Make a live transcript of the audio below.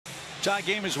Tie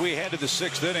game as we head to the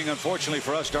 6th inning. Unfortunately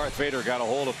for us, Darth Vader got a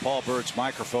hold of Paul Bird's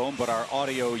microphone, but our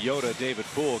audio Yoda, David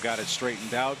Poole, got it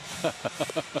straightened out.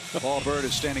 Paul Bird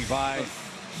is standing by.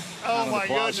 Oh, my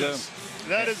goodness.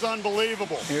 That is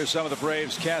unbelievable. Here's some of the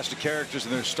Braves cast of characters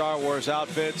in their Star Wars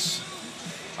outfits.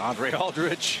 Andre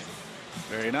Aldrich.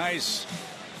 Very nice.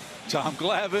 Tom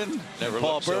Glavine. Never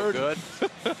Paul looked Bird. so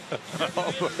good.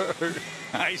 Paul Bird.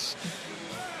 Nice.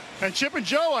 And Chip and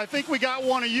Joe, I think we got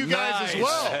one of you guys as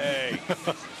well. Hey.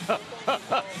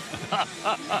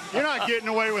 You're not getting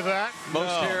away with that.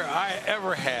 Most hair I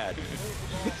ever had.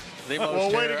 The most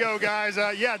Well, way hair. to go, guys.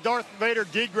 Yeah, Darth Vader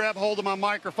did grab hold of my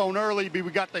microphone early. We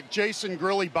got the Jason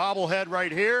Grilli bobblehead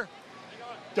right here.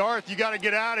 Darth, you got to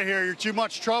get out of here. You're too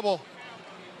much trouble.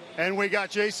 And we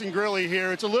got Jason Grilli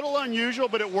here. It's a little unusual,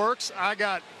 but it works. I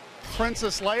got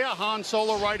Princess Leia, Han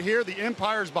Solo right here. The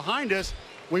Empire's behind us.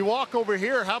 We walk over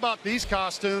here. How about these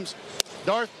costumes?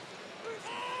 Darth,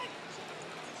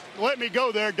 let me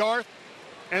go there, Darth.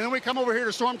 And then we come over here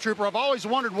to Stormtrooper. I've always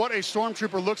wondered what a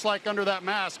Stormtrooper looks like under that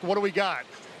mask. What do we got?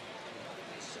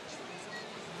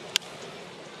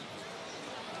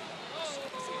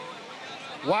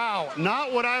 Wow,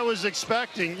 not what I was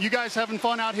expecting. You guys having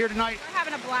fun out here tonight? We're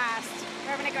having a blast.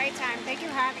 We're having a great time. Thank you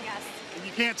for having us.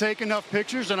 You can't take enough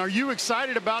pictures. And are you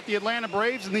excited about the Atlanta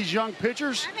Braves and these young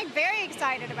pitchers? I'm very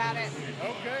excited about it.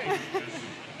 Okay.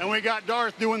 And we got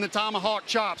Darth doing the tomahawk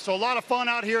chop. So a lot of fun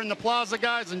out here in the plaza,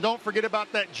 guys. And don't forget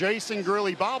about that Jason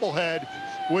Grilli bobblehead,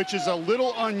 which is a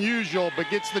little unusual, but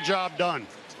gets the job done.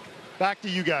 Back to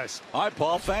you guys. All right,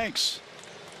 Paul, thanks.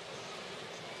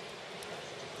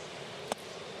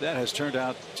 That has turned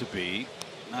out to be,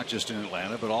 not just in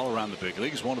Atlanta, but all around the big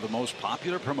leagues, one of the most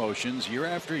popular promotions year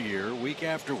after year, week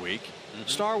after week.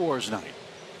 Star Wars night.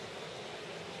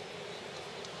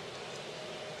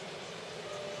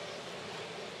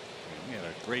 We had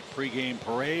a great pregame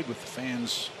parade with the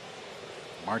fans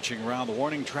marching around the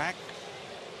warning track.